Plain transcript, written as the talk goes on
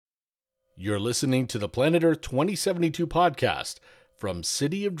You're listening to the Planet Earth 2072 podcast from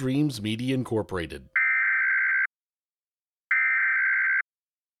City of Dreams Media Incorporated.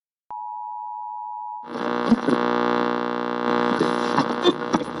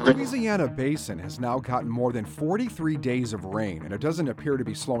 The Louisiana Basin has now gotten more than 43 days of rain, and it doesn't appear to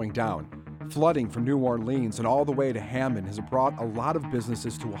be slowing down. Flooding from New Orleans and all the way to Hammond has brought a lot of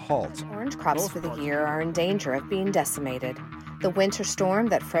businesses to a halt. Orange crops for the year are in danger of being decimated. The winter storm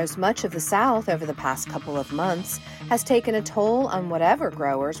that froze much of the South over the past couple of months has taken a toll on whatever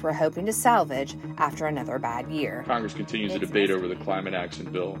growers were hoping to salvage after another bad year. Congress continues to debate over the Climate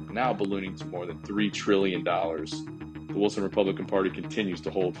Action Bill, now ballooning to more than $3 trillion. The Wilson Republican Party continues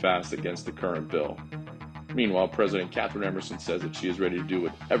to hold fast against the current bill. Meanwhile, President Catherine Emerson says that she is ready to do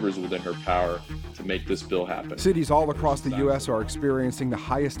whatever is within her power to make this bill happen. Cities all across the U.S. are experiencing the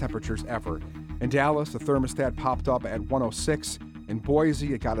highest temperatures ever. In Dallas, the thermostat popped up at 106. In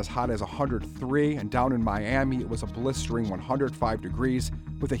Boise, it got as hot as 103. And down in Miami, it was a blistering 105 degrees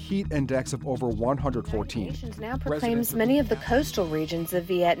with a heat index of over 114. Nations now proclaims many of the coastal regions of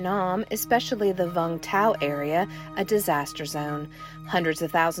Vietnam, especially the Vung Tau area, a disaster zone. Hundreds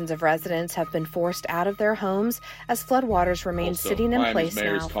of thousands of residents have been forced out of their homes as floodwaters remain sitting in place now.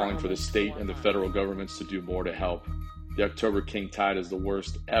 Mayor is calling for the state and the federal governments to do more to help. The October king tide is the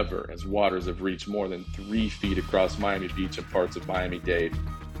worst ever as waters have reached more than 3 feet across Miami Beach and parts of Miami-Dade.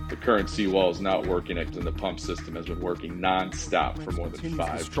 The current seawall is not working and the pump system has been working non-stop for more than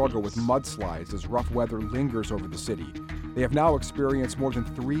 5 years. Struggle with mudslides as rough weather lingers over the city. They have now experienced more than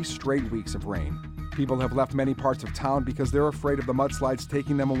 3 straight weeks of rain. People have left many parts of town because they're afraid of the mudslides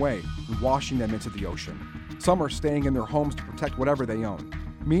taking them away and washing them into the ocean. Some are staying in their homes to protect whatever they own.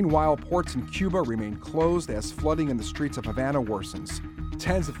 Meanwhile, ports in Cuba remain closed as flooding in the streets of Havana worsens.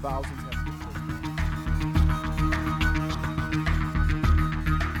 Tens of thousands have...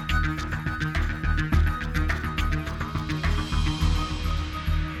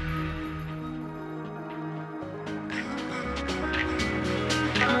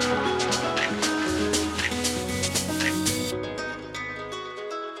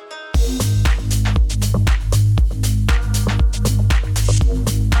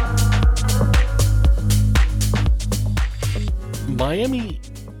 Miami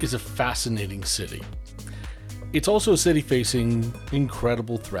is a fascinating city. It's also a city facing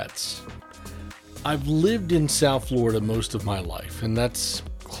incredible threats. I've lived in South Florida most of my life, and that's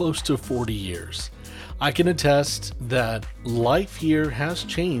close to 40 years. I can attest that life here has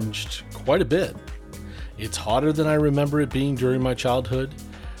changed quite a bit. It's hotter than I remember it being during my childhood.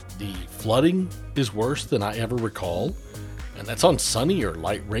 The flooding is worse than I ever recall, and that's on sunny or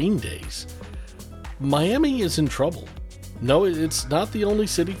light rain days. Miami is in trouble. No, it's not the only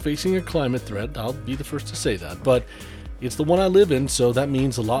city facing a climate threat, I'll be the first to say that, but it's the one I live in, so that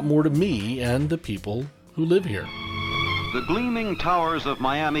means a lot more to me and the people who live here. The gleaming towers of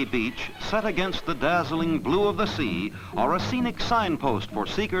Miami Beach, set against the dazzling blue of the sea, are a scenic signpost for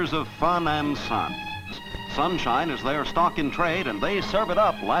seekers of fun and sun. Sunshine is their stock in trade, and they serve it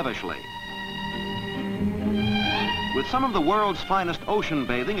up lavishly. With some of the world's finest ocean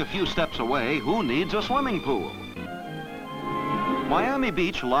bathing a few steps away, who needs a swimming pool? Miami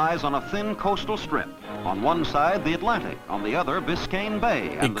Beach lies on a thin coastal strip. On one side, the Atlantic, on the other, Biscayne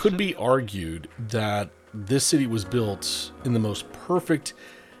Bay. It could be argued that this city was built in the most perfect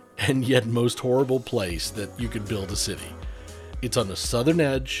and yet most horrible place that you could build a city. It's on the southern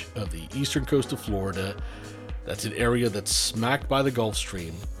edge of the eastern coast of Florida. That's an area that's smacked by the Gulf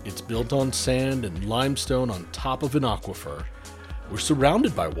Stream. It's built on sand and limestone on top of an aquifer. We're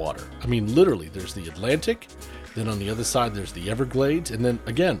surrounded by water. I mean, literally, there's the Atlantic. Then on the other side, there's the Everglades, and then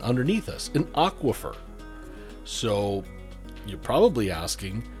again, underneath us, an aquifer. So you're probably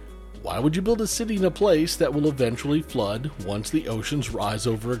asking, why would you build a city in a place that will eventually flood once the oceans rise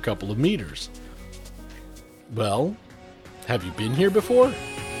over a couple of meters? Well, have you been here before?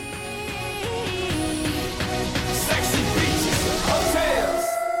 Sexy beaches, hotels.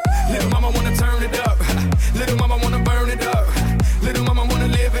 Little mama wanna turn it up. Little mama wanna burn it up. Little mama wanna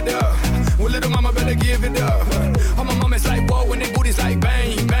live it up. Well, little mama better give it up. All my mama's like, whoa, when they booties like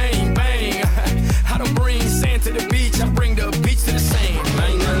bang, bang, bang. I don't bring sand to the beach, I bring the beach to the sand.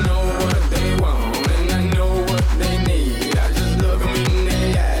 Man, I know what they want, and I know what they need. I just look them in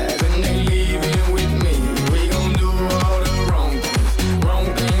their eyes, and they leaving with me. We gon' do all the wrong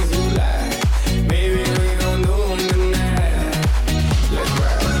things you like. Baby, we gon' do them tonight. Let's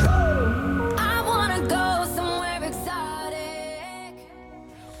ride. I wanna go somewhere exotic.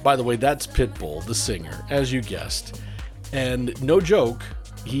 By the way, that's Pitbull, the singer, as you guessed. And no joke,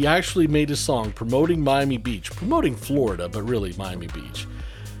 he actually made a song promoting Miami Beach, promoting Florida, but really Miami Beach,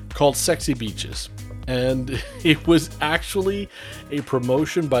 called Sexy Beaches. And it was actually a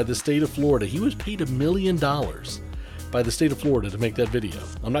promotion by the state of Florida. He was paid $1 million by the state of Florida to make that video.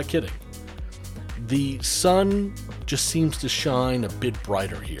 I'm not kidding. The sun just seems to shine a bit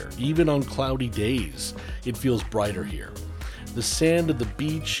brighter here. Even on cloudy days, it feels brighter here. The sand of the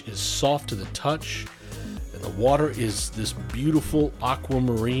beach is soft to the touch, and the water is this beautiful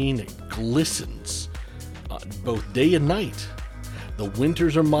aquamarine. It glistens both day and night. The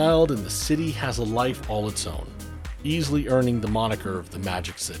winters are mild, and the city has a life all its own, easily earning the moniker of the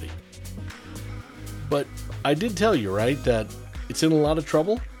Magic City. But I did tell you, right, that it's in a lot of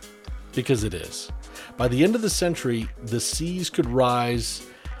trouble? Because it is. By the end of the century, the seas could rise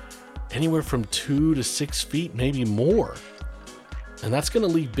anywhere from 2 to 6 feet, maybe more. And that's going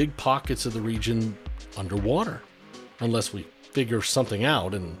to leave big pockets of the region underwater, unless we figure something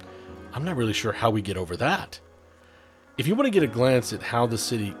out, and I'm not really sure how we get over that. If you want to get a glance at how the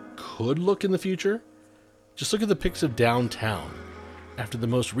city could look in the future, just look at the pics of downtown after the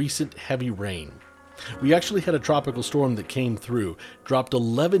most recent heavy rain. We actually had a tropical storm that came through, dropped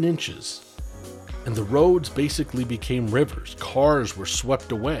 11 inches, and the roads basically became rivers. Cars were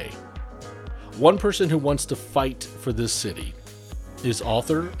swept away. One person who wants to fight for this city is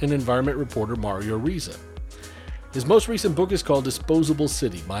author and environment reporter Mario Ariza. His most recent book is called Disposable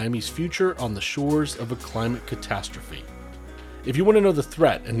City, Miami's Future on the Shores of a Climate Catastrophe. If you want to know the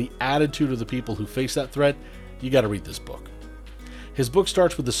threat and the attitude of the people who face that threat, you got to read this book. His book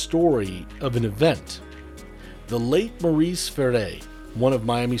starts with the story of an event. The late Maurice Ferre, one of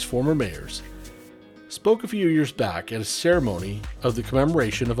Miami's former mayors, spoke a few years back at a ceremony of the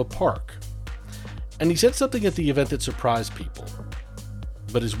commemoration of a park. And he said something at the event that surprised people.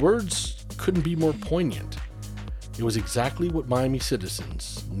 But his words couldn't be more poignant. It was exactly what Miami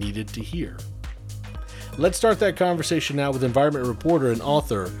citizens needed to hear. Let's start that conversation now with environment reporter and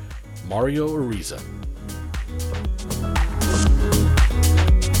author Mario Ariza.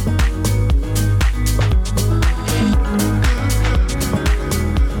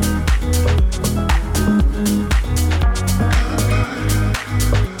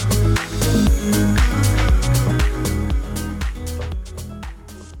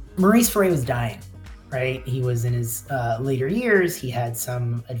 Maurice Ferre was dying, right? He was in his later years. He had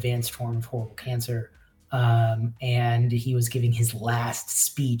some advanced form of horrible cancer. And he was giving his last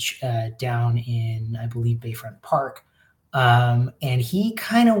speech down in, I believe, Bayfront Park. And he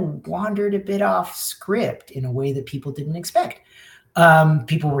kind of wandered a bit off script in a way that people didn't expect.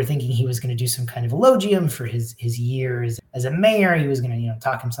 People were thinking he was going to do some kind of eulogium for his years as a mayor. He was going to,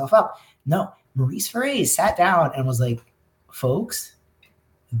 talk himself up. No, Maurice Ferre sat down and was like, folks,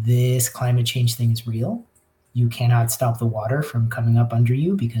 this climate change thing is real. You cannot stop the water from coming up under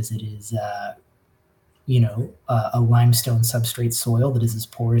you because it is, a limestone substrate soil that is as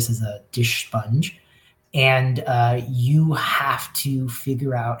porous as a dish sponge. And you have to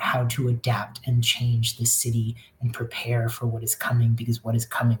figure out how to adapt and change the city and prepare for what is coming, because what is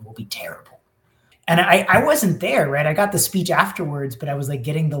coming will be terrible. And I wasn't there, right? I got the speech afterwards, but I was like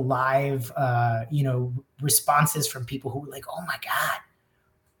getting the live, responses from people who were like, oh my God,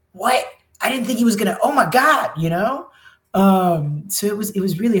 what? I didn't think he was going to, oh my God, So it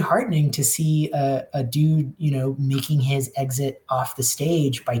was really heartening to see a dude, making his exit off the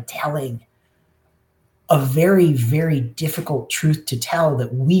stage by telling a very, very difficult truth to tell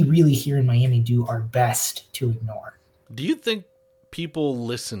that we really here in Miami do our best to ignore. Do you think people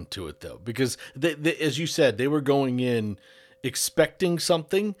listen to it though? Because they, as you said, they were going in expecting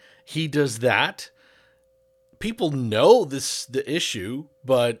something. He does that. People know the issue,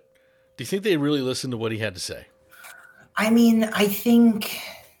 but do you think they really listened to what he had to say? I mean, I think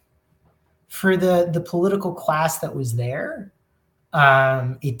for the political class that was there,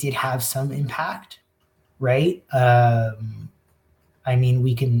 it did have some impact, right? I mean,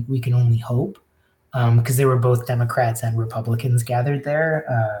 we can only hope, because there were both Democrats and Republicans gathered there,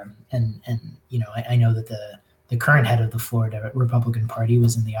 and I know that the current head of the Florida Republican Party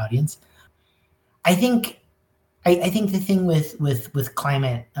was in the audience. I think the thing with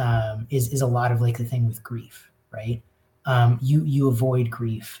climate is a lot of like the thing with grief, right? You avoid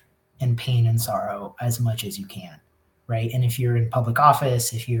grief and pain and sorrow as much as you can, right? And if you're in public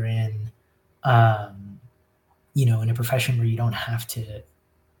office, if you're in, in a profession where you don't have to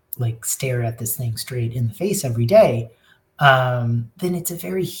like stare at this thing straight in the face every day, then it's a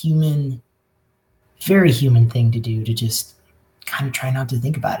very human thing to do, to just kind of try not to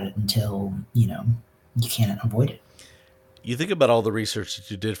think about it until, you can't avoid it. You think about all the research that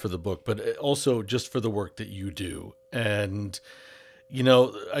you did for the book, but also just for the work that you do. And,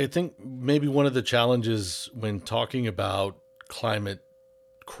 I think maybe one of the challenges when talking about climate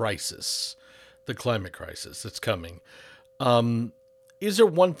crisis, the climate crisis that's coming. Is there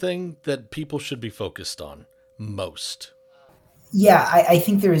one thing that people should be focused on most? Yeah, I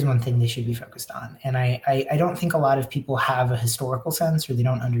think there is one thing they should be focused on. And I don't think a lot of people have a historical sense, or they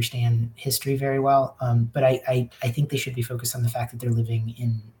don't understand history very well. But I think they should be focused on the fact that they're living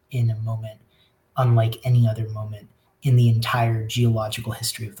in a moment unlike any other moment in the entire geological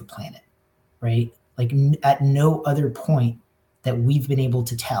history of the planet, right? Like at no other point that we've been able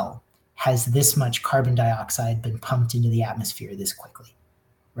to tell has this much carbon dioxide been pumped into the atmosphere this quickly,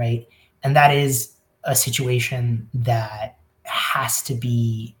 right? And that is a situation that has to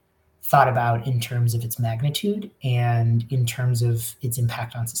be thought about in terms of its magnitude and in terms of its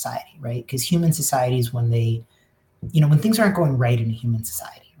impact on society, right? Because human societies, when things aren't going right in a human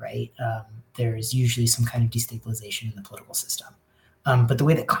society, right, there's usually some kind of destabilization in the political system. But the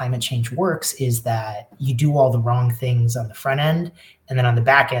way that climate change works is that you do all the wrong things on the front end, and then on the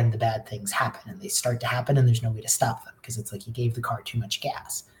back end, the bad things happen, and they start to happen, and there's no way to stop them because it's like you gave the car too much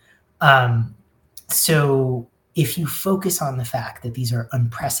gas. So if you focus on the fact that these are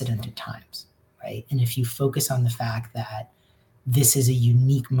unprecedented times, right, and if you focus on the fact that this is a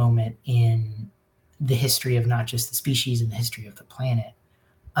unique moment in the history of not just the species and the history of the planet,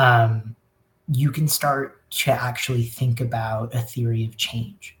 you can start to actually think about a theory of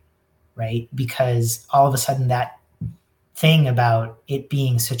change, right? Because all of a sudden that thing about it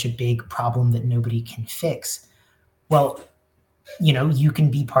being such a big problem that nobody can fix, well, you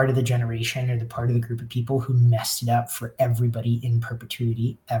can be part of the generation or the part of the group of people who messed it up for everybody in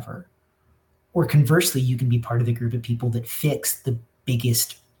perpetuity ever. Or conversely, you can be part of the group of people that fixed the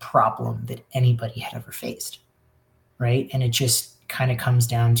biggest problem that anybody had ever faced, right? And it just kind of comes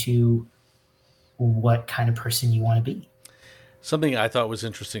down to what kind of person you want to be. Something I thought was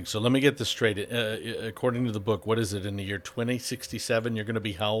interesting. So let me get this straight. According to the book, what is it? In the year 2067, you're going to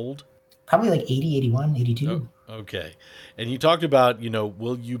be how old? Probably like 80, 81, 82. Oh, okay. And you talked about,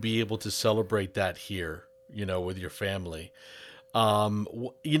 will you be able to celebrate that here, with your family?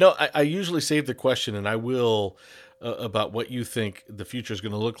 I usually save the question, and I will, about what you think the future is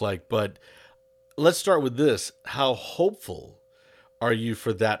going to look like. But let's start with this. How hopeful are you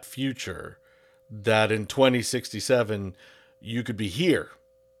for that future, that in 2067 you could be here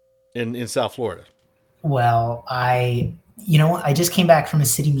in South Florida? Well, I just came back from a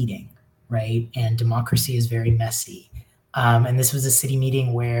city meeting, right? And democracy is very messy. And this was a city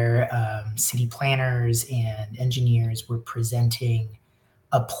meeting where city planners and engineers were presenting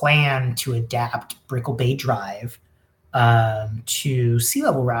a plan to adapt Brickell Bay Drive to sea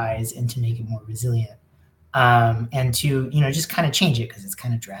level rise and to make it more resilient. And to, just kind of change it because it's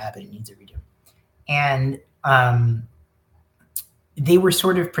kind of drab and it needs a redo. And they were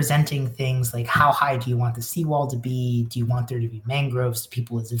sort of presenting things like, how high do you want the seawall to be? Do you want there to be mangroves to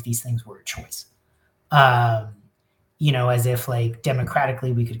people, as if these things were a choice? As if like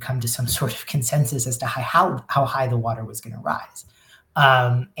democratically we could come to some sort of consensus as to how high the water was going to rise.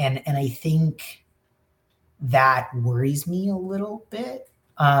 And I think that worries me a little bit.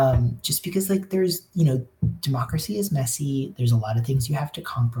 Just because like there's, democracy is messy. There's a lot of things you have to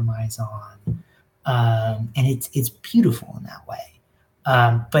compromise on. And it's beautiful in that way.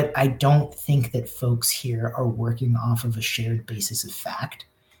 But I don't think that folks here are working off of a shared basis of fact.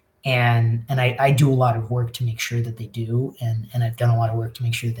 And I do a lot of work to make sure that they do. And I've done a lot of work to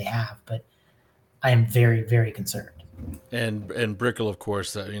make sure that they have, but I am very, very concerned. And Brickell, of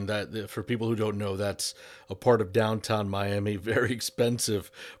course, I mean, that for people who don't know, that's a part of downtown Miami, very expensive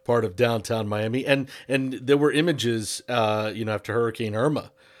part of downtown Miami. And there were images, after Hurricane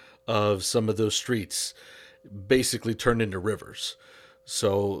Irma, of some of those streets basically turned into rivers.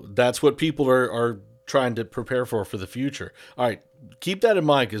 So that's what people are trying to prepare for the future. All right, keep that in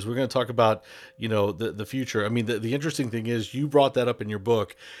mind, because we're going to talk about, the future. I mean, the interesting thing is you brought that up in your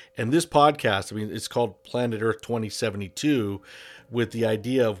book, and this podcast, I mean, it's called Planet Earth 2072, with the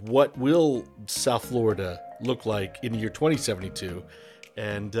idea of what will South Florida look like in the year 2072.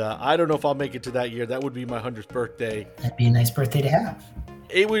 And I don't know if I'll make it to that year. That would be my 100th birthday. That'd be a nice birthday to have.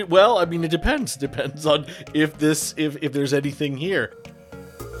 It would, well, I mean, it depends. Depends on if there's anything here.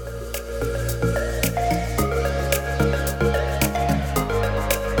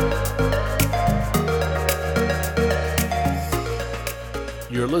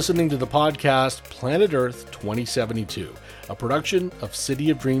 You're listening to the podcast Planet Earth 2072, a production of City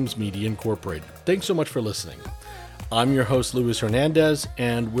of Dreams Media Incorporated. Thanks so much for listening. I'm your host, Luis Hernandez,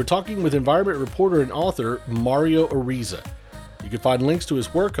 and we're talking with environment reporter and author Mario Ariza. You can find links to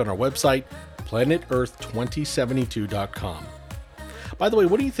his work on our website, planetearth2072.com. By the way,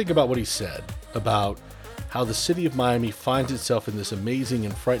 what do you think about what he said about how the city of Miami finds itself in this amazing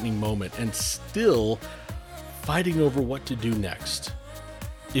and frightening moment and still fighting over what to do next.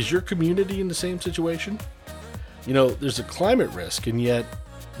 Is your community in the same situation? You know, there's a climate risk, and yet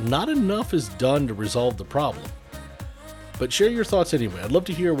not enough is done to resolve the problem. But share your thoughts anyway. I'd love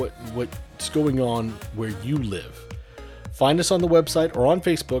to hear what's going on where you live. Find us on the website or on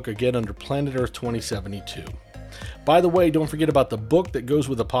Facebook, again under Planet Earth 2072. By the way, don't forget about the book that goes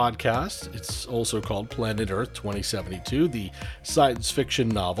with the podcast. It's also called Planet Earth 2072, the science fiction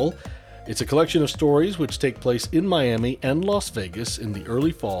novel. It's a collection of stories which take place in Miami and Las Vegas in the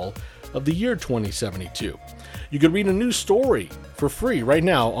early fall of the year 2072. You can read a new story for free right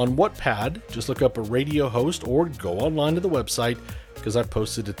now on Wattpad. Just look up a radio host or go online to the website because I've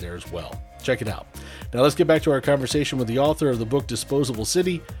posted it there as well. Check it out. Now let's get back to our conversation with the author of the book Disposable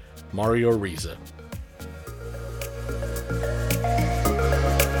City, Mario Ariza.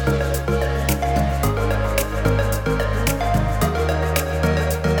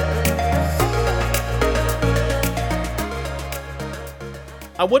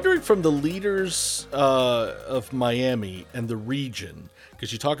 I'm wondering from the leaders of Miami and the region,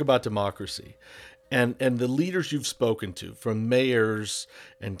 because you talk about democracy, and the leaders you've spoken to, from mayors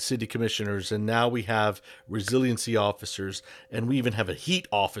and city commissioners, and now we have resiliency officers, and we even have a heat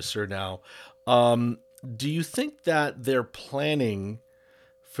officer now. Do you think that they're planning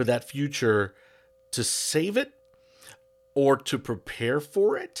for that future to save it or to prepare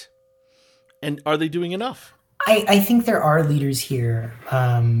for it? And are they doing enough? I think there are leaders here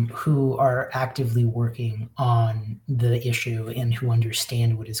who are actively working on the issue and who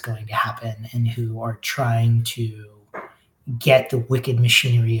understand what is going to happen and who are trying to get the wicked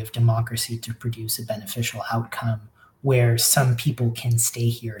machinery of democracy to produce a beneficial outcome where some people can stay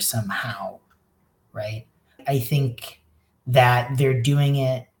here somehow, right? I think that they're doing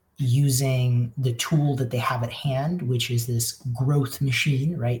it using the tool that they have at hand, which is this growth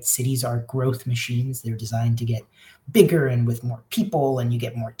machine, right? Cities are growth machines. They're designed to get bigger and with more people, and you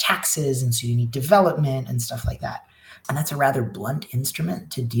get more taxes, and so you need development and stuff like that. And that's a rather blunt instrument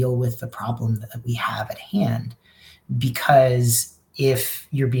to deal with the problem that we have at hand, because if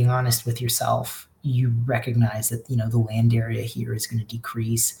you're being honest with yourself, you recognize that, you know, the land area here is going to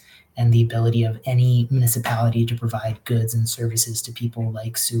decrease, and the ability of any municipality to provide goods and services to people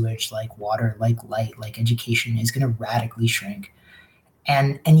like sewage, like water, like light, like education is going to radically shrink.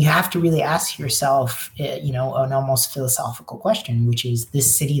 And you have to really ask yourself, you know, an almost philosophical question, which is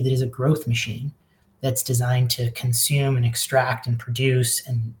this city that is a growth machine that's designed to consume and extract and produce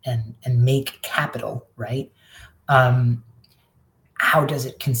and make capital, right? How does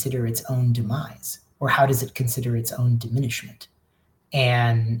it consider its own demise, or how does it consider its own diminishment?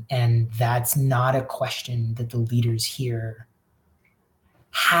 And that's not a question that the leaders here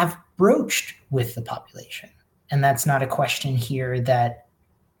have broached with the population. And that's not a question here that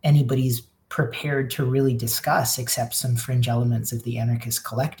anybody's prepared to really discuss, except some fringe elements of the anarchist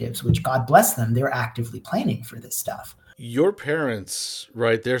collectives, which, God bless them, they're actively planning for this stuff. Your parents,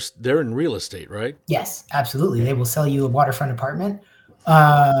 right, they're in real estate, right? Yes, absolutely. They will sell you a waterfront apartment.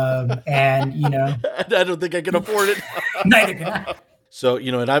 And, you know. I don't think I can afford it. Neither can I. So,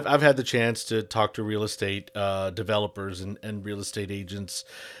 you know, and I've had the chance to talk to real estate developers and real estate agents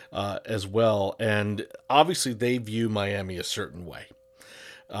as well. And obviously they view Miami a certain way.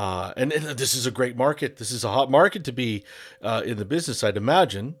 And this is a great market. This is a hot market to be in the business, I'd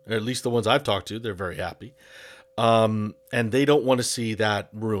imagine. Or at least the ones I've talked to, they're very happy. And they don't want to see that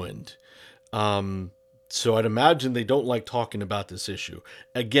ruined. So I'd imagine they don't like talking about this issue.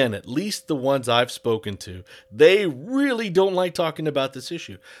 Again, at least the ones I've spoken to, they really don't like talking about this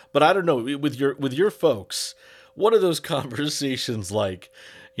issue. But I don't know, with your folks, what are those conversations like?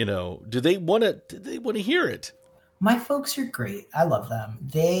 You know, do they want to hear it? My folks are great. I love them.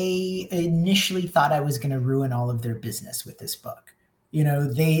 They initially thought I was going to ruin all of their business with this book. You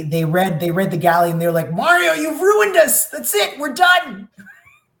know, they read the galley and they're like, Mario, you've ruined us. That's it. We're done.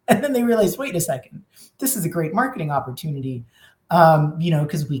 And then they realized, wait a second, this is a great marketing opportunity, you know,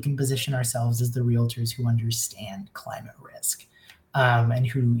 because we can position ourselves as the realtors who understand climate risk and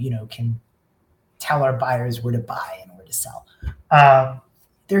who, you know, can tell our buyers where to buy and where to sell.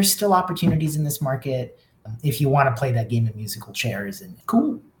 There's still opportunities in this market if you want to play that game of musical chairs, and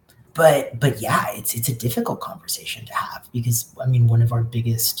cool. But yeah, it's a difficult conversation to have because, I mean, one of our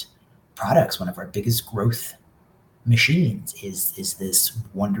biggest products, one of our biggest growth machines is this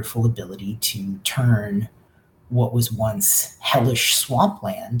wonderful ability to turn what was once hellish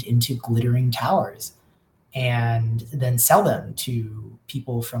swampland into glittering towers and then sell them to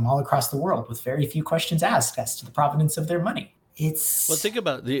people from all across the world with very few questions asked as to the provenance of their money. Well, think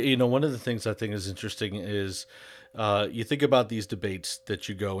about one of the things I think is interesting is you think about these debates that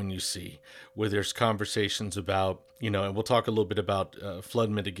you go and you see where there's conversations about, and we'll talk a little bit about flood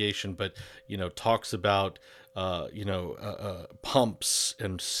mitigation, but, talks about, pumps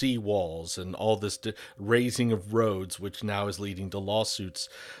and seawalls and all this raising of roads, which now is leading to lawsuits.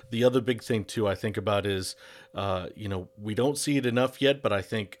 The other big thing, too, I think about is, we don't see it enough yet, but I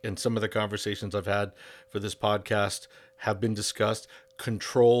think in some of the conversations I've had for this podcast have been discussed,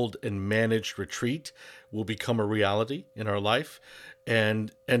 controlled and managed retreat will become a reality in our life.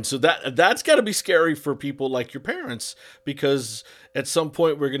 And so that's got to be scary for people like your parents, because at some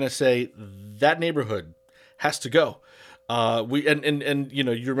point we're going to say that neighborhood has to go.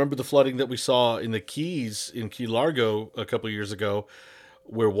 You remember the flooding that we saw in the Keys in Key Largo a couple of years ago,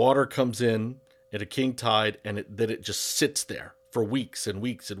 where water comes in at a king tide and it just sits there for weeks and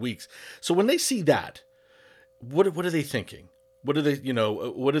weeks and weeks. So when they see that, what are they thinking? What do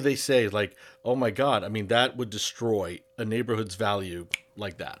they say? Like, oh my God, I mean, that would destroy a neighborhood's value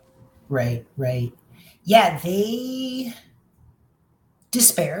like that. Right. Yeah, they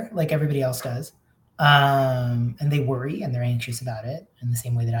despair like everybody else does. And they worry and they're anxious about it in the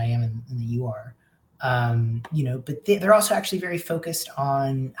same way that I am and that you are. But they're also actually very focused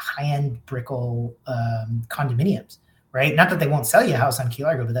on high-end brickle condominiums, right? Not that they won't sell you a house on Key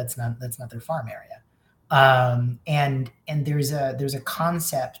Largo, but that's not their farm area. And there's a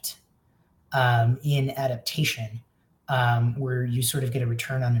concept in adaptation where you sort of get a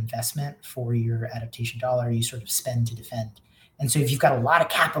return on investment for your adaptation dollar. You sort of spend to defend. And so if you've got a lot of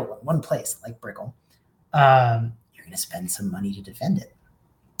capital in one place, like Brickell, you're going to spend some money to defend it.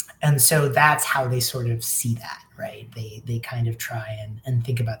 And so that's how they sort of see that, right? They kind of try and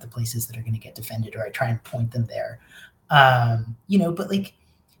think about the places that are going to get defended, or I try and point them there. But like,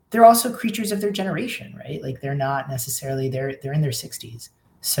 they're also creatures of their generation, right? Like, they're not necessarily, they're in their 60s.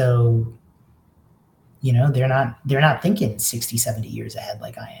 So, they're not thinking 60, 70 years ahead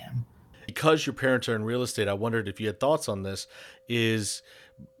like I am. Because your parents are in real estate, I wondered if you had thoughts on this. Is,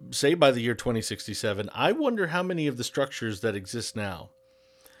 say, by the year 2067, I wonder how many of the structures that exist now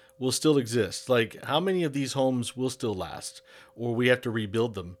will still exist. Like, how many of these homes will still last, or we have to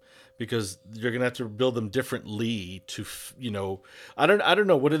rebuild them? Because you're going to have to build them differently to, I don't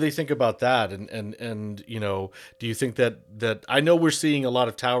know. What do they think about that? And do you think that I know we're seeing a lot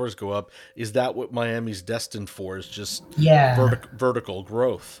of towers go up. Is that what Miami's destined for, is just vertical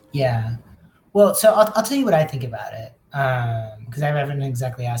growth? Yeah. Well, so I'll tell you what I think about it. Because I haven't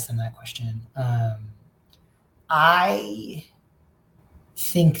exactly asked them that question. I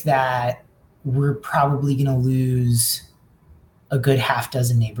think that we're probably going to lose a good half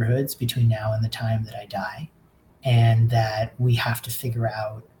dozen neighborhoods between now and the time that I die, and that we have to figure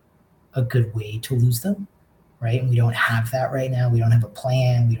out a good way to lose them, right? And we don't have that right now. We don't have a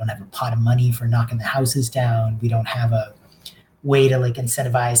plan. We don't have a pot of money for knocking the houses down. We don't have a way to like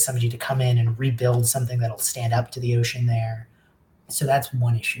incentivize somebody to come in and rebuild something that'll stand up to the ocean there. So that's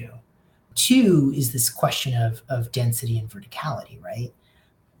one issue. Two is this question of density and verticality, right?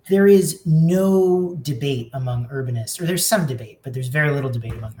 There is no debate among urbanists, or there's some debate, but there's very little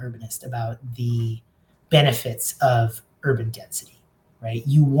debate among urbanists about the benefits of urban density, right?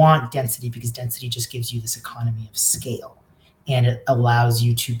 You want density because density just gives you this economy of scale, and it allows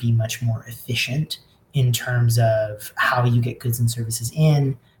you to be much more efficient in terms of how you get goods and services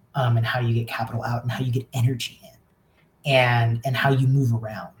in, and how you get capital out, and how you get energy in, and how you move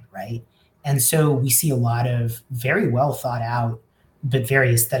around, right? And so we see a lot of very well thought out, but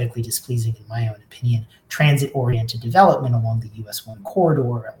very aesthetically displeasing, in my own opinion, transit-oriented development along the US 1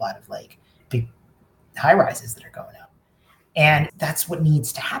 corridor, a lot of like big high-rises that are going up. And that's what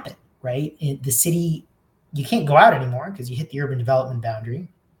needs to happen, right? The city, you can't go out anymore because you hit the urban development boundary.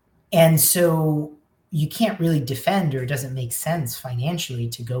 And so you can't really defend, or it doesn't make sense financially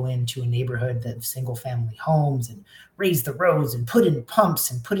to go into a neighborhood that's single-family homes and raise the roads and put in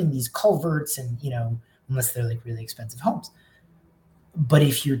pumps and put in these culverts and, unless they're like really expensive homes. But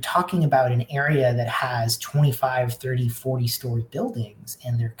if you're talking about an area that has 25, 30, 40-story buildings,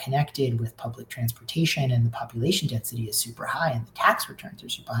 and they're connected with public transportation, and the population density is super high and the tax returns are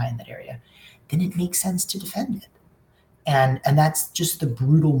super high in that area, then it makes sense to defend it. And that's just the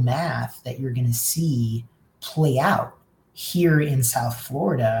brutal math that you're going to see play out here in South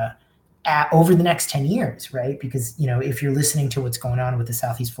Florida over the next 10 years, right? Because, if you're listening to what's going on with the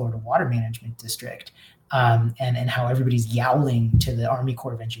Southeast Florida Water Management District, and how everybody's yowling to the Army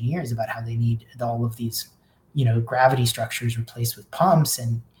Corps of Engineers about how they need all of these, gravity structures replaced with pumps.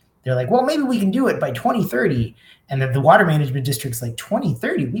 And they're like, well, maybe we can do it by 2030. And then the Water Management District's like,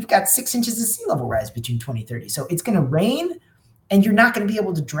 2030, we've got 6 inches of sea level rise between 2030. So it's going to rain and you're not going to be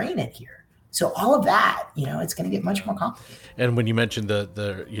able to drain it here. So all of that, it's going to get much more complicated. And when you mentioned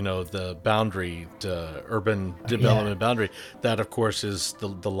the boundary, urban development boundary, that of course is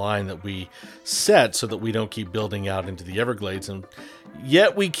the line that we set so that we don't keep building out into the Everglades, and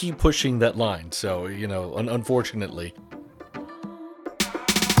yet we keep pushing that line. So, unfortunately.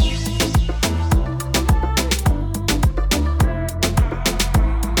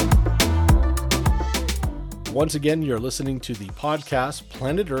 Once again, you're listening to the podcast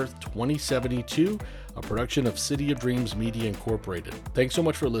Planet Earth 2072, a production of City of Dreams Media Incorporated. Thanks so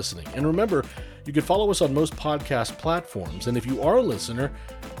much for listening. And remember, you can follow us on most podcast platforms. And if you are a listener,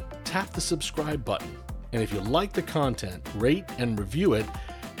 tap the subscribe button. And if you like the content, rate and review it,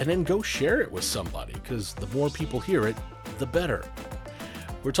 and then go share it with somebody, because the more people hear it, the better.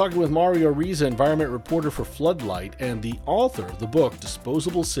 We're talking with Mario Ariza, environment reporter for Floodlight, and the author of the book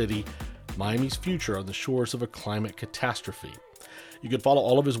Disposable City, Miami's Future on the Shores of a Climate Catastrophe. You can follow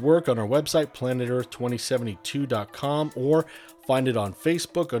all of his work on our website, planetearth2072.com, or find it on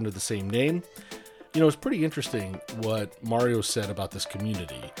Facebook under the same name. It's pretty interesting what Mario said about this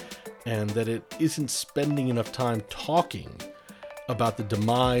community, and that it isn't spending enough time talking about the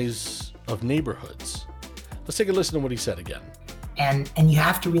demise of neighborhoods. Let's take a listen to what he said again. And you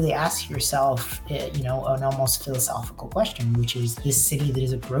have to really ask yourself, an almost philosophical question, which is this city that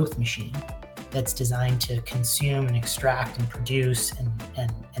is a growth machine that's designed to consume and extract and produce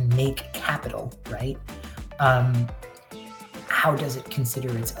and make capital, right? How does it consider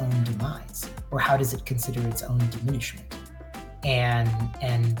its own demise, or how does it consider its own diminishment?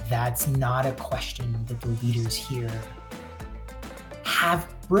 And that's not a question that the leaders here have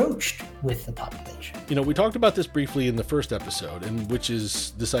broached with the population. We talked about this briefly in the first episode, and which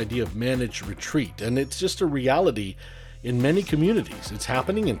is this idea of managed retreat. And it's just a reality in many communities. It's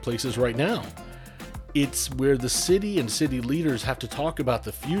happening in places right now. It's where the city and city leaders have to talk about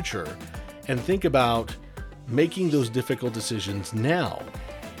the future and think about making those difficult decisions now,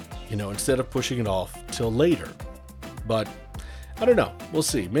 instead of pushing it off till later. But I don't know. We'll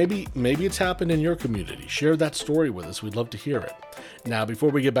see. Maybe it's happened in your community. Share that story with us. We'd love to hear it. Now, before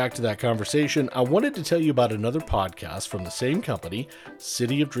we get back to that conversation, I wanted to tell you about another podcast from the same company,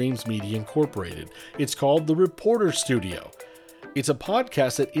 City of Dreams Media Incorporated. It's called The Reporter Studio. It's a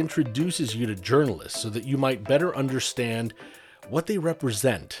podcast that introduces you to journalists so that you might better understand what they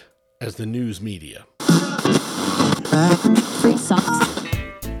represent as the news media. Free socks.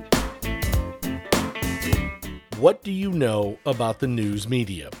 What do you know about the news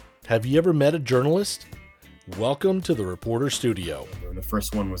media? Have you ever met a journalist? Welcome to the Reporter Studio. The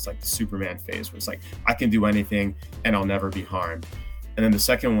first one was like the Superman phase, where it's like, I can do anything and I'll never be harmed. And then the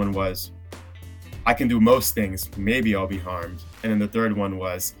second one was, I can do most things, maybe I'll be harmed. And then the third one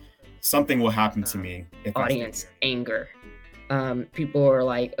was, something will happen to me. If audience anger. People are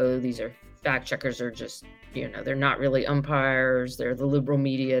like, oh, these are fact checkers, are just, they're not really umpires. They're the liberal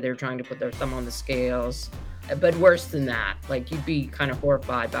media. They're trying to put their thumb on the scales. But worse than that, you'd be kind of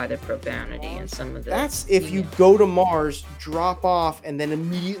horrified by the profanity and some of the... That's if you go to Mars, drop off, and then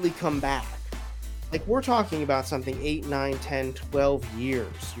immediately come back. We're talking about something 8, 9, 10, 12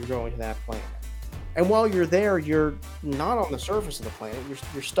 years you're going to that planet. And while you're there, you're not on the surface of the planet.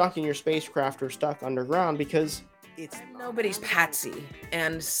 You're stuck in your spacecraft or stuck underground because it's... Nobody's patsy.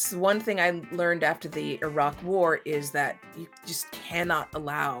 And one thing I learned after the Iraq War is that you just cannot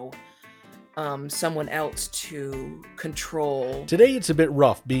allow someone else to control. Today it's a bit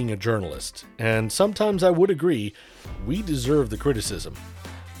rough being a journalist, and sometimes I would agree we deserve the criticism.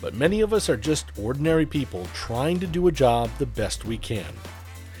 But many of us are just ordinary people trying to do a job the best we can.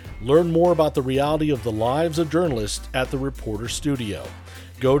 Learn more about the reality of the lives of journalists at the Reporter Studio.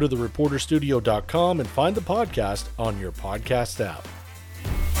 Go to thereporterstudio.com and find the podcast on your podcast app.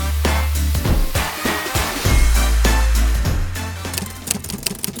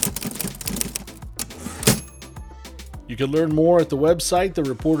 You can learn more at the website,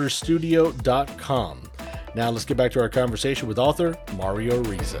 thereporterstudio.com. Now let's get back to our conversation with author Mario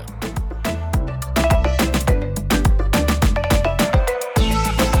Ariza.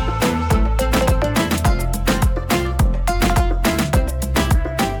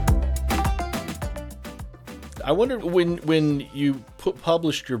 I wonder when you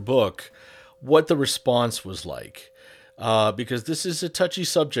published your book, what the response was like. Because this is a touchy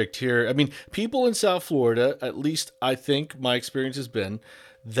subject here. I mean, people in South Florida, at least I think my experience has been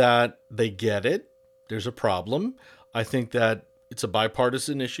that they get it. There's a problem. I think that it's a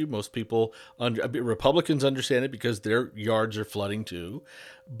bipartisan issue. Most people, Republicans understand it because their yards are flooding too.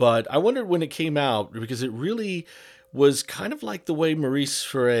 But I wondered when it came out, because it really was kind of like the way Maurice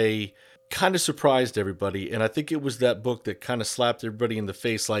Ferre kind of surprised everybody. And I think it was that book that kind of slapped everybody in the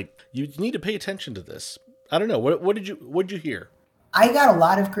face. Like, you need to pay attention to this. I don't know. What did you hear? I got a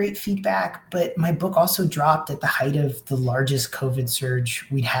lot of great feedback, but my book also dropped at the height of the largest COVID surge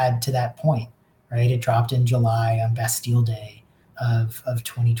we'd had to that point, right? It dropped in July on Bastille Day of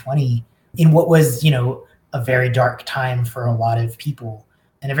 2020 in what was, a very dark time for a lot of people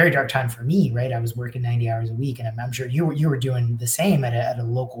and a very dark time for me, right? I was working 90 hours a week, and I'm sure you were doing the same at a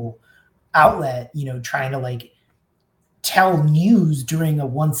local outlet, trying to like tell news during a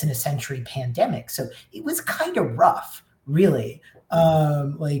once in a century pandemic. So it was kind of rough, really.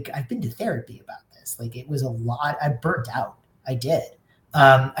 Like, I've been to therapy about this. Like, it was a lot. I burnt out. I did.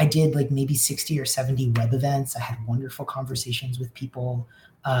 I did like maybe 60 or 70 web events. I had wonderful conversations with people.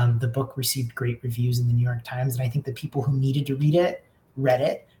 The book received great reviews in the New York Times, and I think the people who needed to read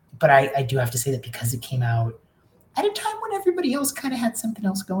it. But I do have to say that because it came out at a time when everybody else kind of had something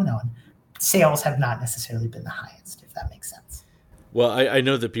else going on, sales have not necessarily been the highest, if that makes sense. Well, I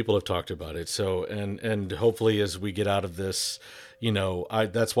know that people have talked about it. So, and hopefully as we get out of this,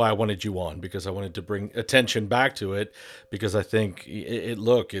 that's why I wanted you on, because I wanted to bring attention back to it, because I think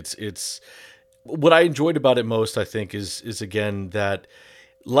it's what I enjoyed about it most, I think, is again, that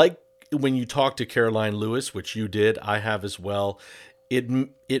like when you talk to Caroline Lewis, which you did, I have as well,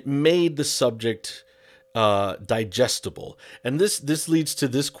 it made the subject digestible. And this leads to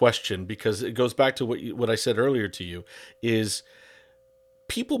this question, because it goes back to what I said earlier to you, is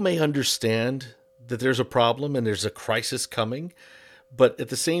people may understand that there's a problem and there's a crisis coming, but at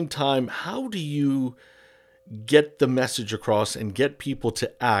the same time, how do you get the message across and get people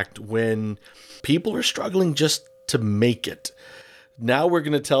to act when people are struggling just to make it? Now we're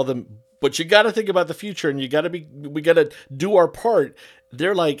going to tell them, but you got to think about the future, and we got to do our part.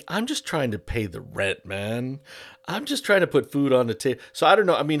 They're like, I'm just trying to pay the rent, man. I'm just trying to put food on the table. So I don't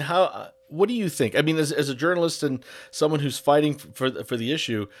know. I mean, what do you think? I mean, as a journalist and someone who's fighting for the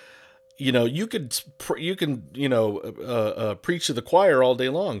issue, you can preach to the choir all day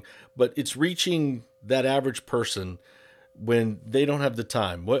long, but it's reaching that average person when they don't have the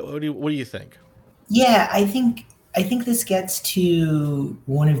time. What do you think? Yeah, I think this gets to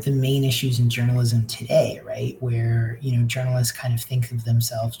one of the main issues in journalism today, right? Where, journalists kind of think of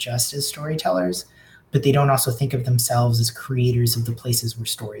themselves just as storytellers, but they don't also think of themselves as creators of the places where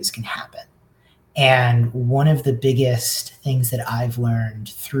stories can happen. And one of the biggest things that I've learned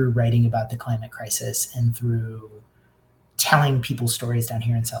through writing about the climate crisis and through telling people stories down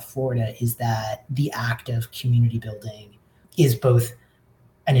here in South Florida is that the act of community building is both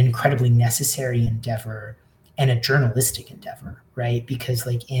an incredibly necessary endeavor and a journalistic endeavor, right? Because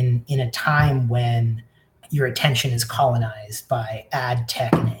like in a time when your attention is colonized by ad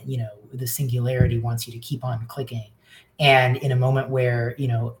tech and, the singularity wants you to keep on clicking. And in a moment where,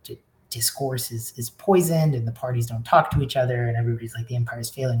 discourse is poisoned and the parties don't talk to each other and everybody's like, the empire's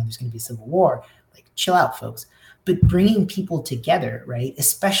failing and there's going to be a civil war, like, chill out, folks. But bringing people together, right?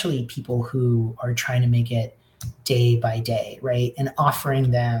 Especially people who are trying to make it day by day, right? And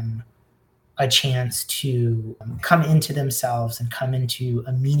offering them a chance to come into themselves and come into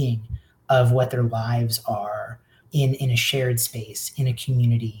a meaning of what their lives are in a shared space, in a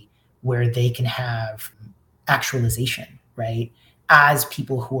community where they can have actualization, right? As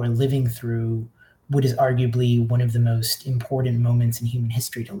people who are living through what is arguably one of the most important moments in human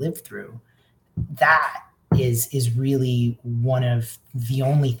history to live through. That is really one of the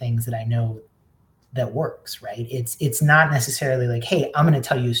only things that I know that works, right? It's not necessarily like, hey, I'm going to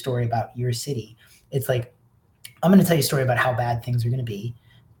tell you a story about your city. It's like, I'm going to tell you a story about how bad things are going to be,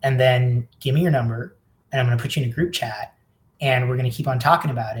 and then give me your number, and I'm going to put you in a group chat, and we're going to keep on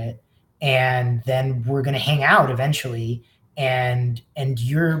talking about it, and then we're going to hang out eventually, and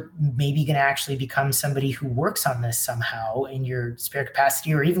you're maybe going to actually become somebody who works on this somehow in your spare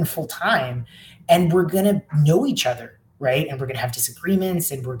capacity or even full time, and we're going to know each other, right? And we're going to have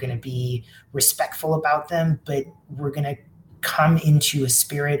disagreements, and we're going to be respectful about them, but we're going to come into a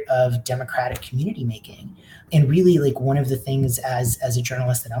spirit of democratic community making. And really, like, one of the things as a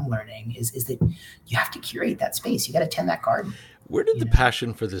journalist that I'm learning is that you have to curate that space. You got to tend that garden. Where did the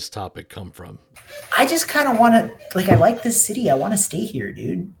passion for this topic come from? I just kind of want to, like, I like this city. I want to stay here,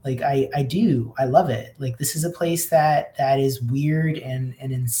 dude. Like, I do. I love it. Like, this is a place that is weird and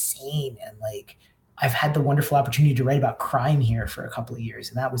insane. And like, I've had the wonderful opportunity to write about crime here for a couple of years,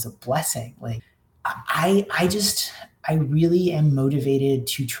 and that was a blessing. Like, I really am motivated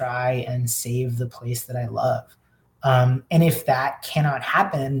to try and save the place that I love. And if that cannot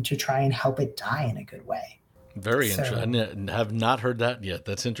happen, to try and help it die in a good way. Very So- interesting. I have not heard that yet.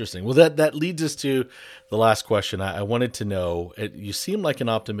 That's interesting. Well, that leads us to the last question. I wanted to know, you seem like an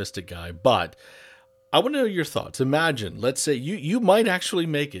optimistic guy, but I want to know your thoughts. Imagine, let's say you might actually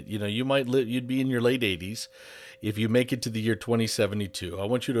make it. You might live, you'd be in your late 80s. If you make it to the year 2072, I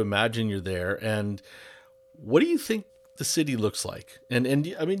want you to imagine you're there. And what do you think the city looks like? And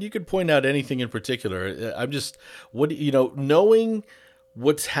I mean, you could point out anything in particular. I'm just, knowing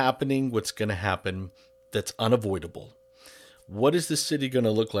what's happening, what's going to happen, that's unavoidable. What is the city going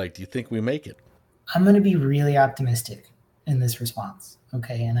to look like? Do you think we make it? I'm going to be really optimistic in this response.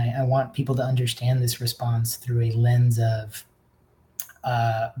 Okay. And I want people to understand this response through a lens of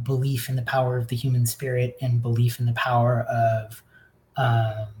belief in the power of the human spirit and belief in the power of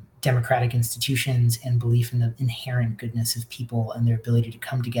democratic institutions and belief in the inherent goodness of people and their ability to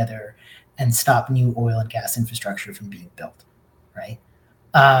come together and stop new oil and gas infrastructure from being built. Right.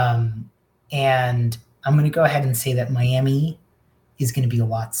 And I'm going to go ahead and say that Miami is going to be a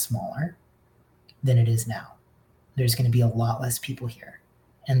lot smaller than it is now. There's going to be a lot less people here.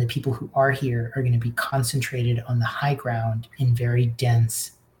 And the people who are here are going to be concentrated on the high ground in very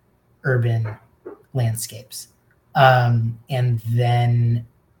dense urban landscapes. And then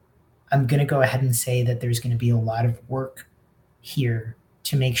I'm going to go ahead and say that there's going to be a lot of work here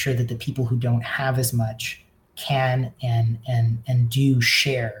to make sure that the people who don't have as much can and do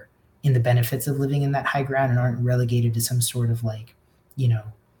share in the benefits of living in that high ground and aren't relegated to some sort of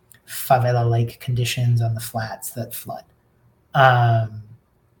favela-like conditions on the flats that flood.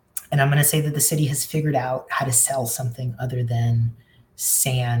 And I'm going to say that the city has figured out how to sell something other than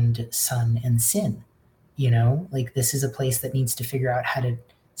sand, sun, and sin. This is a place that needs to figure out how to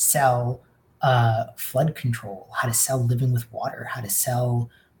sell flood control, how to sell living with water, how to sell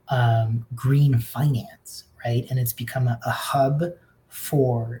green finance, right? And it's become a hub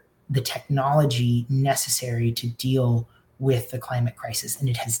for the technology necessary to deal with the climate crisis. And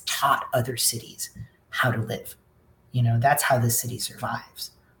it has taught other cities how to live. That's how this city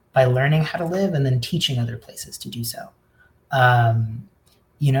survives, by learning how to live and then teaching other places to do so. And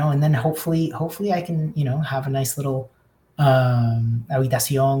then hopefully I can, have a nice little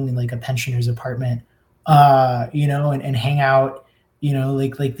habitación, like a pensioner's apartment, and hang out,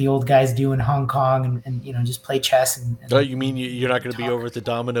 like the old guys do in Hong Kong and just play chess. And oh, you mean you're not going to be over at the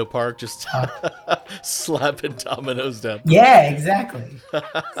Domino Park just slapping dominoes down? Yeah, exactly.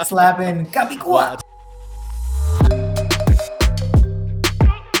 Slapping Capicua.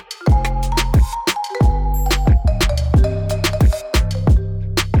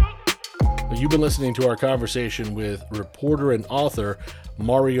 You've been listening to our conversation with reporter and author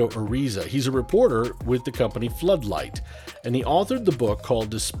Mario Ariza. He's a reporter with the company Floodlight, and he authored the book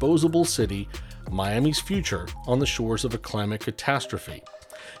called Disposable City, Miami's Future on the Shores of a Climate Catastrophe.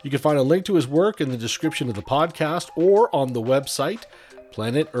 You can find a link to his work in the description of the podcast or on the website,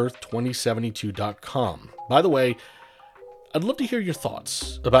 planetearth2072.com. By the way, I'd love to hear your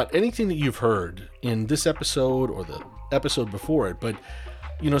thoughts about anything that you've heard in this episode or the episode before it, but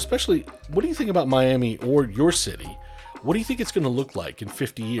especially, what do you think about Miami or your city? What do you think it's going to look like in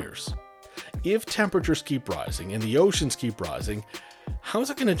 50 years? If temperatures keep rising and the oceans keep rising, how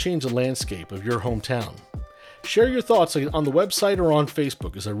is it going to change the landscape of your hometown? Share your thoughts on the website or on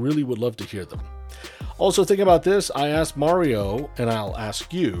Facebook, as I really would love to hear them. Also, think about this. I asked Mario, and I'll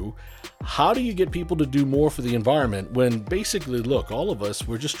ask you, how do you get people to do more for the environment when basically, look, all of us,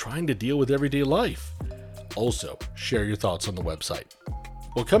 we're just trying to deal with everyday life? Also, share your thoughts on the website.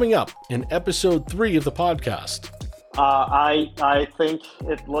 Well, coming up in episode 3 of the podcast. I think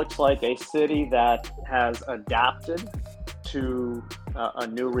it looks like a city that has adapted to a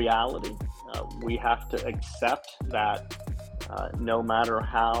new reality. We have to accept that no matter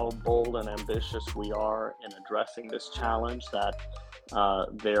how bold and ambitious we are in addressing this challenge, that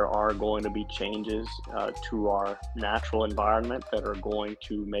there are going to be changes to our natural environment that are going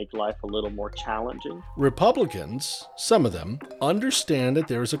to make life a little more challenging. Republicans, some of them, understand that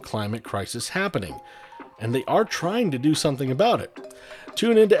there is a climate crisis happening, and they are trying to do something about it.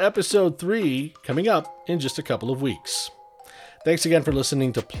 Tune into episode 3 coming up in just a couple of weeks. Thanks again for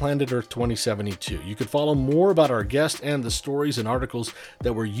listening to Planet Earth 2072. You can follow more about our guest and the stories and articles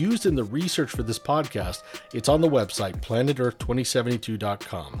that were used in the research for this podcast. It's on the website,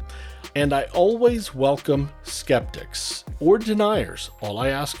 planetearth2072.com. And I always welcome skeptics or deniers. All I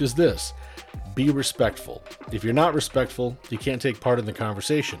ask is this: be respectful. If you're not respectful, you can't take part in the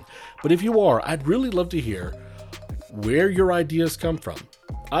conversation. But if you are, I'd really love to hear where your ideas come from.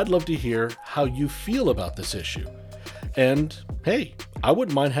 I'd love to hear how you feel about this issue. And hey, I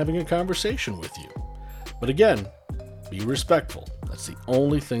wouldn't mind having a conversation with you. But again, be respectful. That's the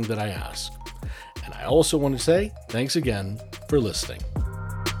only thing that I ask. And I also want to say thanks again for listening.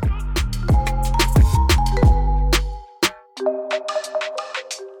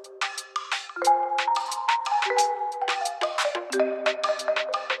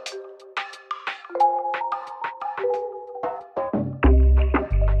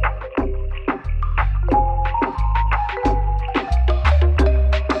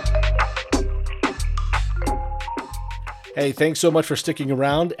 Hey, thanks so much for sticking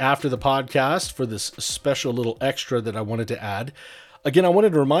around after the podcast for this special little extra that I wanted to add. Again, I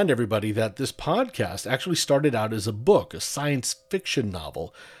wanted to remind everybody that this podcast actually started out as a book, a science fiction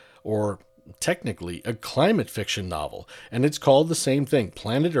novel, or technically a climate fiction novel, and it's called the same thing,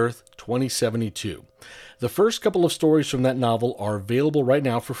 Planet Earth 2072. The first couple of stories from that novel are available right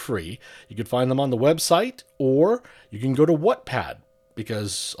now for free. You can find them on the website, or you can go to Wattpad,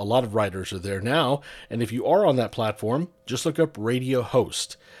 because a lot of writers are there now, and if you are on that platform, just look up Radio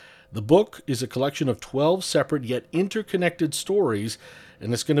Host. The book is a collection of 12 separate yet interconnected stories,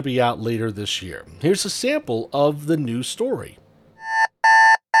 and it's going to be out later this year. Here's a sample of the new story.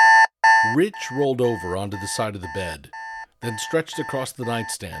 Rich rolled over onto the side of the bed, then stretched across the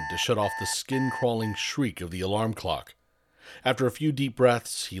nightstand to shut off the skin-crawling shriek of the alarm clock. After a few deep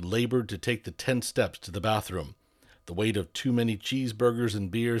breaths, he labored to take the 10 steps to the bathroom, the weight of too many cheeseburgers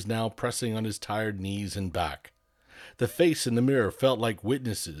and beers now pressing on his tired knees and back. The face in the mirror felt like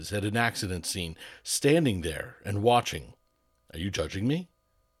witnesses at an accident scene, standing there and watching. Are you judging me?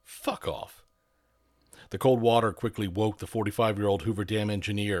 Fuck off. The cold water quickly woke the 45-year-old Hoover Dam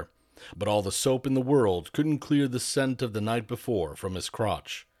engineer, but all the soap in the world couldn't clear the scent of the night before from his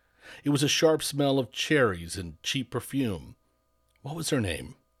crotch. It was a sharp smell of cherries and cheap perfume. What was her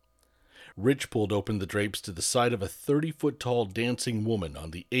name? Rich pulled open the drapes to the sight of a 30-foot-tall dancing woman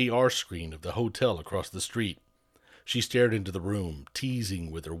on the AR screen of the hotel across the street. She stared into the room, teasing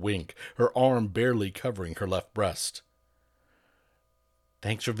with her wink, her arm barely covering her left breast.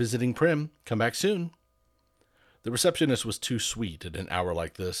 Thanks for visiting Prim. Come back soon. The receptionist was too sweet at an hour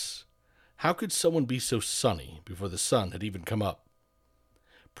like this. How could someone be so sunny before the sun had even come up?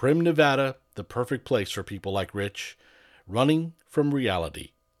 Prim, Nevada, the perfect place for people like Rich, running from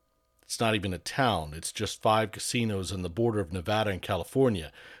reality. It's not even a town, it's just 5 casinos on the border of Nevada and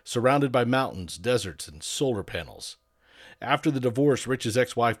California, surrounded by mountains, deserts, and solar panels. After the divorce, Rich's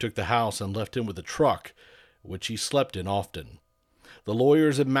ex-wife took the house and left him with a truck, which he slept in often. The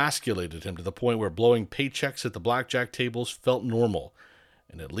lawyers emasculated him to the point where blowing paychecks at the blackjack tables felt normal,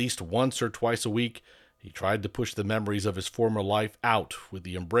 and at least once or twice a week, he tried to push the memories of his former life out with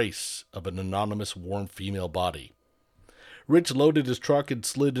the embrace of an anonymous warm female body. Rich loaded his truck and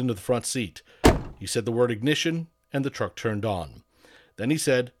slid into the front seat. He said the word ignition, and the truck turned on. Then he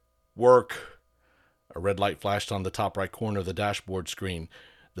said, "Work." A red light flashed on the top right corner of the dashboard screen.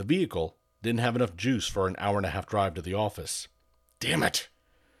 The vehicle didn't have enough juice for an hour-and-a-half drive to the office. Damn it!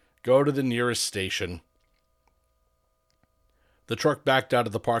 Go to the nearest station. The truck backed out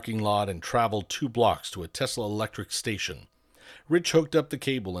of the parking lot and traveled 2 blocks to a Tesla electric station. Rich hooked up the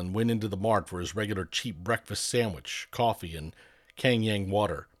cable and went into the mart for his regular cheap breakfast sandwich, coffee, and Kang-Yang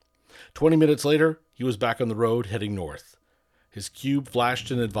water. 20 minutes later, he was back on the road heading north. His cube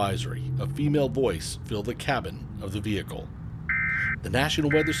flashed an advisory. A female voice filled the cabin of the vehicle. The National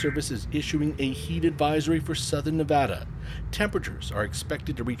Weather Service is issuing a heat advisory for southern Nevada. Temperatures are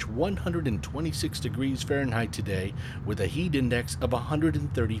expected to reach 126 degrees Fahrenheit today with a heat index of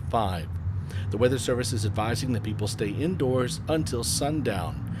 135. The Weather Service is advising that people stay indoors until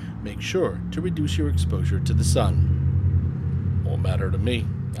sundown. Make sure to reduce your exposure to the sun. Won't matter to me.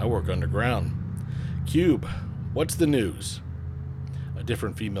 I work underground. Cube, what's the news? A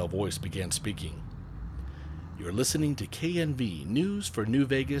different female voice began speaking. You're listening to KNV News for New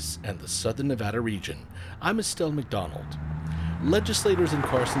Vegas and the Southern Nevada region. I'm Estelle McDonald. Legislators in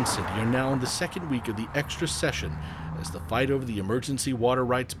Carson City are now in the second week of the extra session as the fight over the emergency water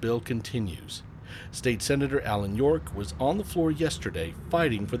rights bill continues. State Senator Alan York was on the floor yesterday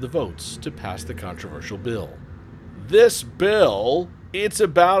fighting for the votes to pass the controversial bill. This bill, it's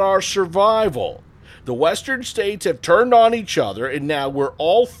about our survival. The western states have turned on each other, and now we're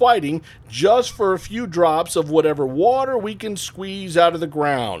all fighting just for a few drops of whatever water we can squeeze out of the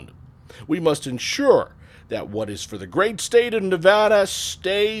ground. We must ensure that what is for the great state of Nevada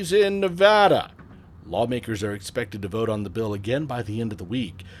stays in Nevada. Lawmakers are expected to vote on the bill again by the end of the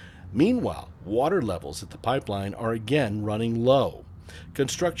week. Meanwhile, water levels at the pipeline are again running low.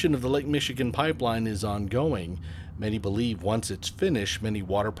 Construction of the Lake Michigan pipeline is ongoing. Many believe once it's finished, many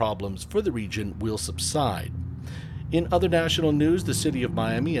water problems for the region will subside. In other national news, the city of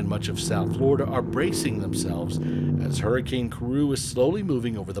Miami and much of South Florida are bracing themselves as Hurricane Caru is slowly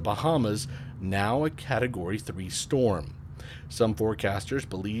moving over the Bahamas, now a Category 3 storm. Some forecasters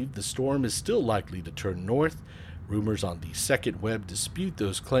believe the storm is still likely to turn north. Rumors on the second web dispute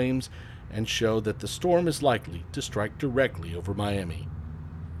those claims and show that the storm is likely to strike directly over Miami.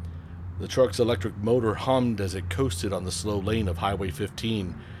 The truck's electric motor hummed as it coasted on the slow lane of Highway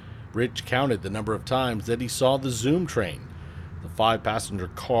 15. Rich counted the number of times that he saw the Zoom train. The 5-passenger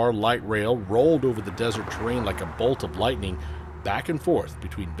car light rail rolled over the desert terrain like a bolt of lightning, back and forth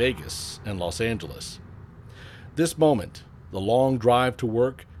between Vegas and Los Angeles. This moment, the long drive to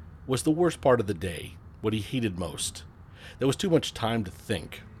work, was the worst part of the day, what he hated most. There was too much time to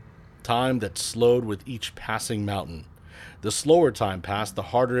think. Time that slowed with each passing mountain. The slower time passed, the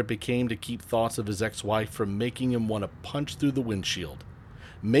harder it became to keep thoughts of his ex-wife from making him want to punch through the windshield.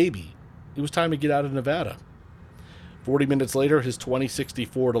 Maybe it was time to get out of Nevada. 40 minutes later, his 2060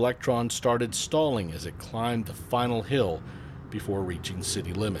 Ford Electron started stalling as it climbed the final hill before reaching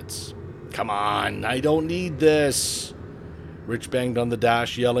city limits. "Come on, I don't need this." Rich banged on the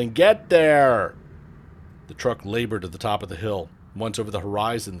dash, yelling, "Get there!" The truck labored to the top of the hill. Once over the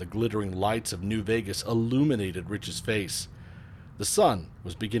horizon, the glittering lights of New Vegas illuminated Rich's face. The sun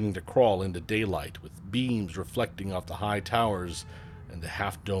was beginning to crawl into daylight, with beams reflecting off the high towers and the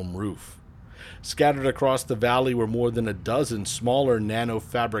half-dome roof. Scattered across the valley were more than a dozen smaller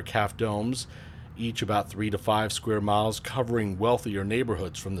nano-fabric half-domes, each about 3 to 5 square miles, covering wealthier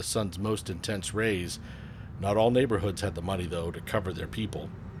neighborhoods from the sun's most intense rays. Not all neighborhoods had the money, though, to cover their people.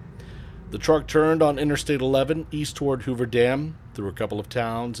 The truck turned on Interstate 11 east toward Hoover Dam, through a couple of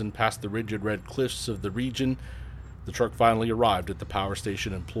towns and past the rigid red cliffs of the region. The truck finally arrived at the power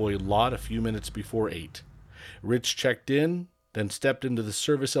station employee lot a few minutes before 8. Rich checked in, then stepped into the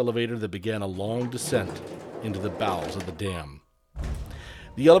service elevator that began a long descent into the bowels of the dam.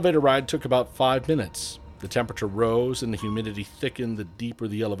 The elevator ride took about 5 minutes. The temperature rose and the humidity thickened the deeper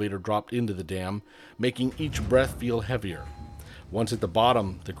the elevator dropped into the dam, making each breath feel heavier. Once at the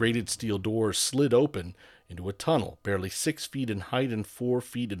bottom, the grated steel doors slid open into a tunnel barely 6 feet in height and 4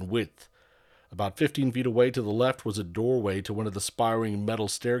 feet in width. About 15 feet away to the left was a doorway to one of the spiraling metal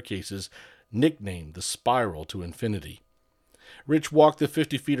staircases, nicknamed the Spiral to Infinity. Rich walked the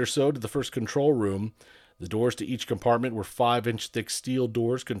 50 feet or so to the first control room. The doors to each compartment were 5-inch thick steel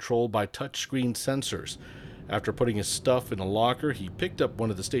doors controlled by touchscreen sensors. After putting his stuff in a locker, he picked up one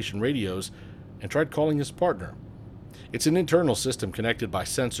of the station radios and tried calling his partner. It's an internal system connected by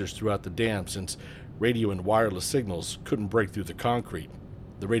sensors throughout the dam, since radio and wireless signals couldn't break through the concrete.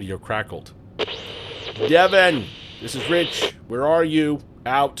 The radio crackled. "Devin, this is Rich. Where are you?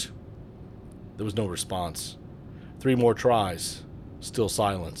 Out." There was no response. 3 more tries. Still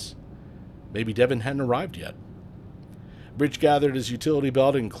silence. Maybe Devin hadn't arrived yet. Rich gathered his utility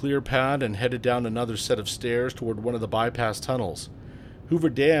belt and clear pad and headed down another set of stairs toward one of the bypass tunnels. Hoover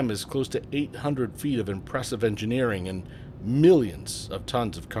Dam is close to 800 feet of impressive engineering and millions of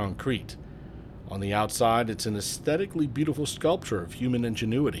tons of concrete. On the outside, it's an aesthetically beautiful sculpture of human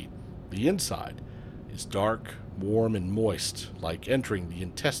ingenuity. The inside is dark, warm, and moist, like entering the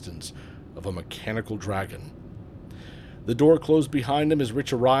intestines of a mechanical dragon. The door closed behind him as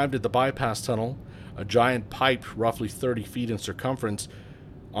Rich arrived at the bypass tunnel, a giant pipe roughly 30 feet in circumference.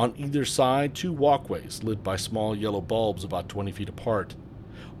 On either side, 2 walkways lit by small yellow bulbs about 20 feet apart.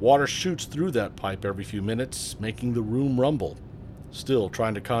 Water shoots through that pipe every few minutes, making the room rumble. Still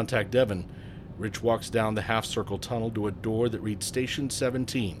trying to contact Devin, Rich walks down the half-circle tunnel to a door that reads Station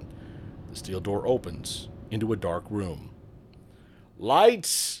 17. The steel door opens into a dark room.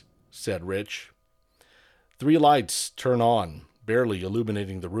 "Lights," said Rich. 3 lights turn on, barely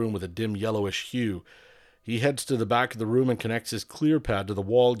illuminating the room with a dim yellowish hue. He heads to the back of the room and connects his clear pad to the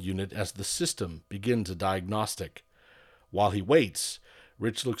wall unit as the system begins a diagnostic. While he waits,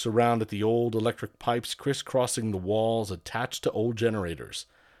 Rich looks around at the old electric pipes crisscrossing the walls attached to old generators.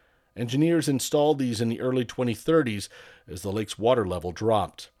 Engineers installed these in the early 2030s as the lake's water level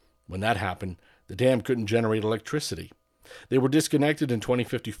dropped. When that happened, the dam couldn't generate electricity. They were disconnected in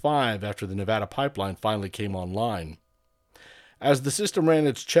 2055 after the Nevada pipeline finally came online. As the system ran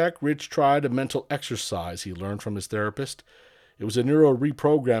its check, Rich tried a mental exercise he learned from his therapist. It was a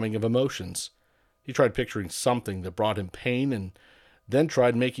neuro-reprogramming of emotions. He tried picturing something that brought him pain and then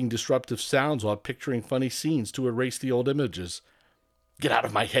tried making disruptive sounds while picturing funny scenes to erase the old images. "Get out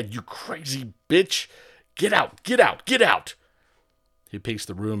of my head, you crazy bitch! Get out, get out, get out!" He paced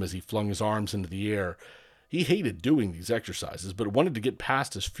the room as he flung his arms into the air. He hated doing these exercises, but wanted to get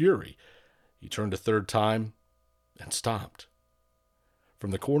past his fury. He turned a third time and stopped. From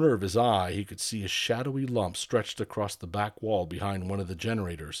the corner of his eye, he could see a shadowy lump stretched across the back wall behind one of the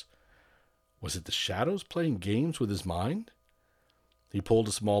generators. Was it the shadows playing games with his mind? He pulled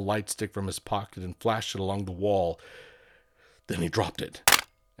a small light stick from his pocket and flashed it along the wall. Then he dropped it,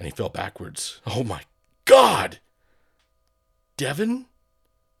 and he fell backwards. Oh my God! Devin?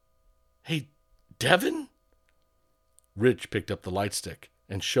 Hey, Devin? Rich picked up the light stick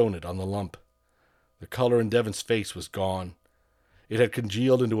and shone it on the lump. The color in Devin's face was gone. It had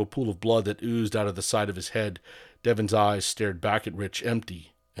congealed into a pool of blood that oozed out of the side of his head. Devin's eyes stared back at Rich,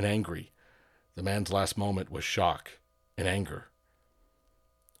 empty and angry. The man's last moment was shock and anger.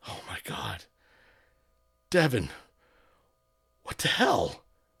 Oh my God. Devin, what the hell?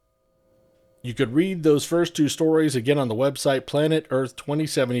 You could read those first two stories again on the website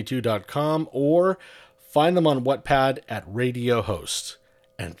planetearth2072.com or find them on Wattpad at Radio Host.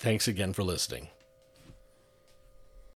 And thanks again for listening.